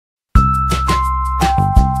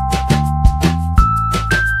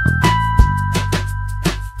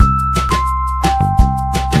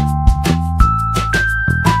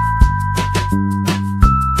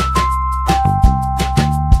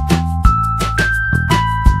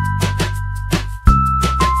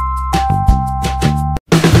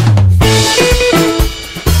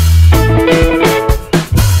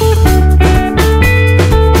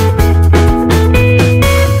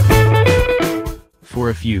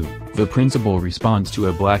2022, the principal response to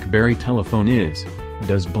a BlackBerry telephone is,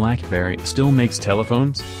 does BlackBerry still makes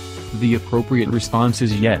telephones? The appropriate response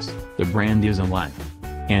is yes, the brand is alive.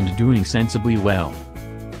 And doing sensibly well.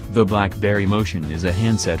 The BlackBerry Motion is a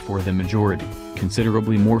handset for the majority,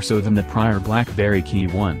 considerably more so than the prior BlackBerry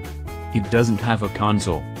KeyOne. It doesn't have a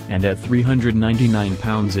console, and at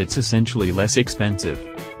 £399 it's essentially less expensive.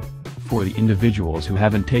 For the individuals who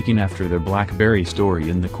haven't taken after the BlackBerry story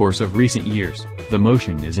in the course of recent years, the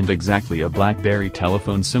Motion isn't exactly a BlackBerry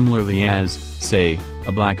telephone similarly as, say,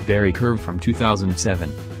 a BlackBerry Curve from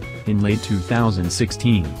 2007. In late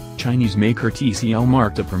 2016, Chinese maker TCL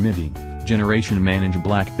marked a permitting generation manage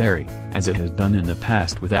BlackBerry, as it has done in the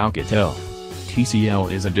past with Alcatel.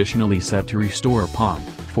 TCL is additionally set to restore POM,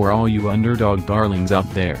 for all you underdog darlings out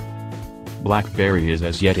there. BlackBerry is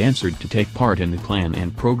as yet answered to take part in the plan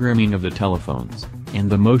and programming of the telephones, and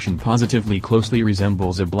the Motion positively closely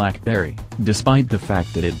resembles a BlackBerry, despite the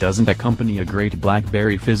fact that it doesn't accompany a great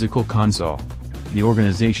BlackBerry physical console. The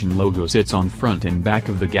organization logo sits on front and back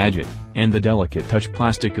of the gadget, and the delicate touch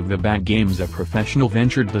plastic of the back gives a professional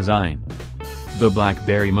ventured design. The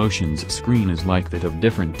BlackBerry Motion's screen is like that of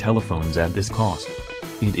different telephones at this cost.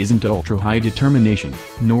 It isn't ultra-high definition,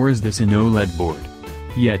 nor is this an OLED board.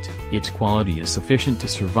 Yet, its quality is sufficient to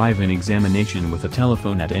survive an examination with a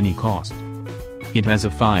telephone at any cost. It has a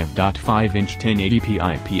 5.5-inch 1080p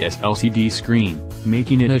IPS LCD screen,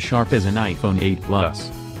 making it as sharp as an iPhone 8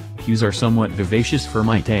 Plus. Hues are somewhat vivacious for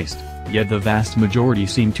my taste, yet the vast majority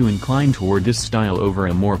seem to incline toward this style over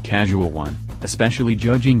a more casual one, especially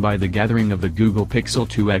judging by the gathering of the Google Pixel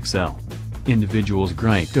 2 XL. Individuals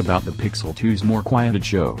griped about the Pixel 2's more quieted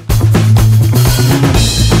show.